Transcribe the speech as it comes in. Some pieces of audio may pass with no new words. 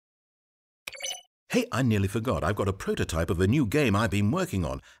Hey, I nearly forgot. I've got a prototype of a new game I've been working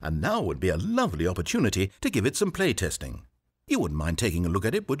on, and now would be a lovely opportunity to give it some play testing. You wouldn't mind taking a look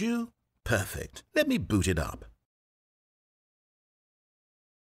at it, would you? Perfect. Let me boot it up.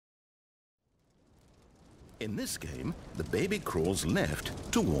 In this game, the baby crawls left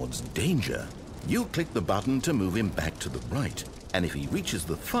towards danger. You click the button to move him back to the right, and if he reaches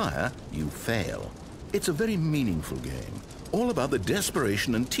the fire, you fail. It's a very meaningful game, all about the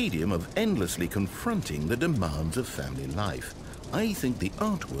desperation and tedium of endlessly confronting the demands of family life. I think the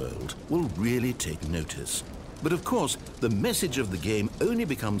art world will really take notice. But of course, the message of the game only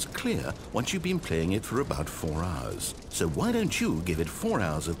becomes clear once you've been playing it for about 4 hours. So why don't you give it 4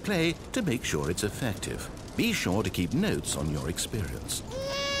 hours of play to make sure it's effective? Be sure to keep notes on your experience.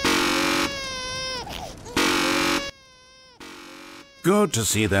 Good to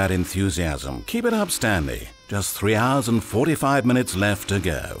see that enthusiasm. Keep it up, Stanley. Just 3 hours and 45 minutes left to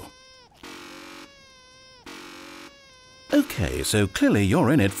go. Okay, so clearly you're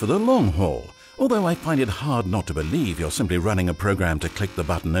in it for the long haul. Although I find it hard not to believe you're simply running a program to click the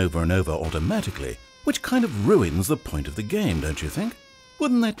button over and over automatically, which kind of ruins the point of the game, don't you think?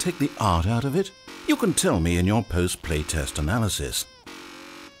 Wouldn't that take the art out of it? You can tell me in your post-playtest analysis.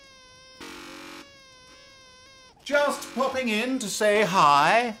 Just popping in to say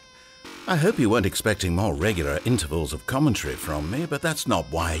hi. I hope you weren't expecting more regular intervals of commentary from me, but that's not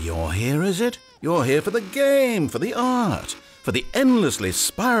why you're here, is it? You're here for the game, for the art, for the endlessly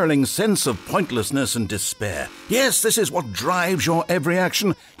spiraling sense of pointlessness and despair. Yes, this is what drives your every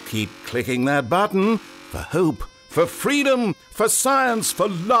action. Keep clicking that button for hope, for freedom, for science, for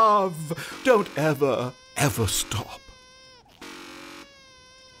love. Don't ever, ever stop.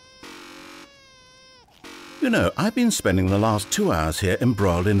 You know, I've been spending the last 2 hours here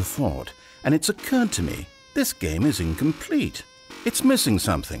embroiled in thought, and it's occurred to me, this game is incomplete. It's missing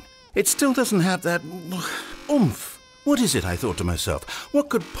something. It still doesn't have that oomph. What is it, I thought to myself? What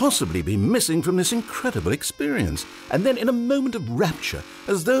could possibly be missing from this incredible experience? And then in a moment of rapture,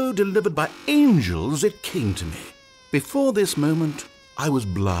 as though delivered by angels, it came to me. Before this moment, I was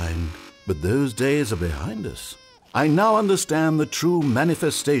blind, but those days are behind us. I now understand the true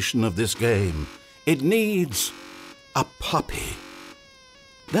manifestation of this game. It needs a puppy.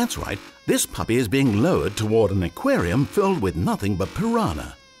 That's right, this puppy is being lowered toward an aquarium filled with nothing but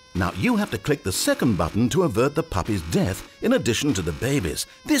piranha. Now you have to click the second button to avert the puppy's death in addition to the baby's.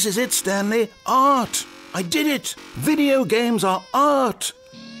 This is it, Stanley. Art. I did it. Video games are art.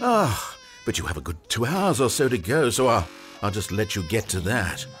 But you have a good 2 hours or so to go, so I'll just let you get to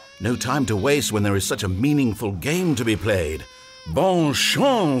that. No time to waste when there is such a meaningful game to be played. Bonne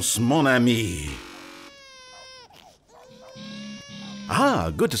chance, mon ami.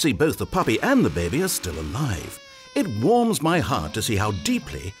 Good to see both the puppy and the baby are still alive. It warms my heart to see how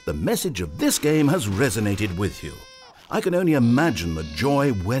deeply the message of this game has resonated with you. I can only imagine the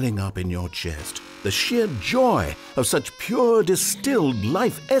joy welling up in your chest, the sheer joy of such pure distilled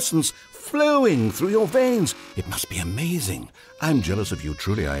life essence flowing through your veins. It must be amazing. I'm jealous of you,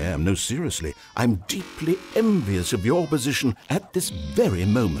 truly I am. No, seriously, I'm deeply envious of your position at this very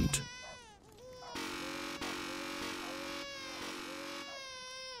moment.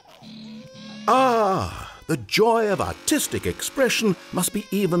 The joy of artistic expression must be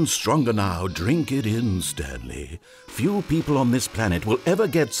even stronger now. Drink it in, Stanley. Few people on this planet will ever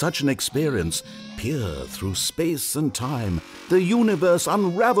get such an experience. Peer through space and time. The universe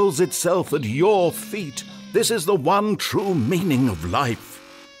unravels itself at your feet. This is the one true meaning of life.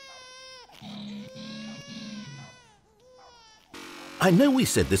 I know we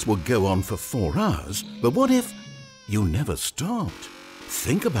said this would go on for 4 hours, but what if you never stopped?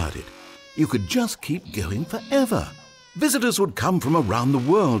 Think about it. You could just keep going forever. Visitors would come from around the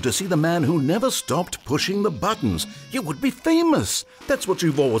world to see the man who never stopped pushing the buttons. You would be famous. That's what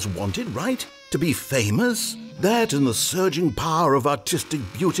you've always wanted, right? To be famous? That and the surging power of artistic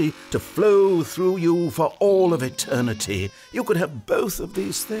beauty to flow through you for all of eternity. You could have both of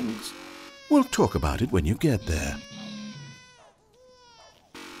these things. We'll talk about it when you get there.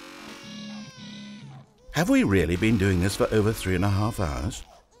 Have we really been doing this for over 3.5 hours?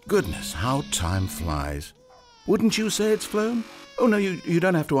 Goodness, how time flies. Wouldn't you say it's flown? Oh, no, you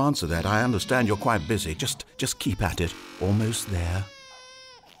don't have to answer that. I understand you're quite busy. Just keep at it. Almost there.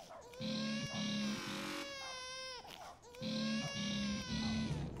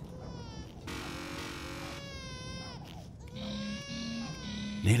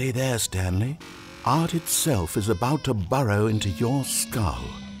 Nearly there, Stanley. Art itself is about to burrow into your skull.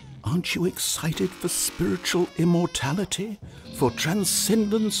 Aren't you excited for spiritual immortality? For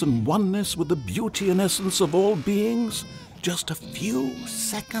transcendence and oneness with the beauty and essence of all beings? Just a few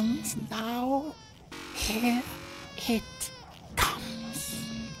seconds now? Give it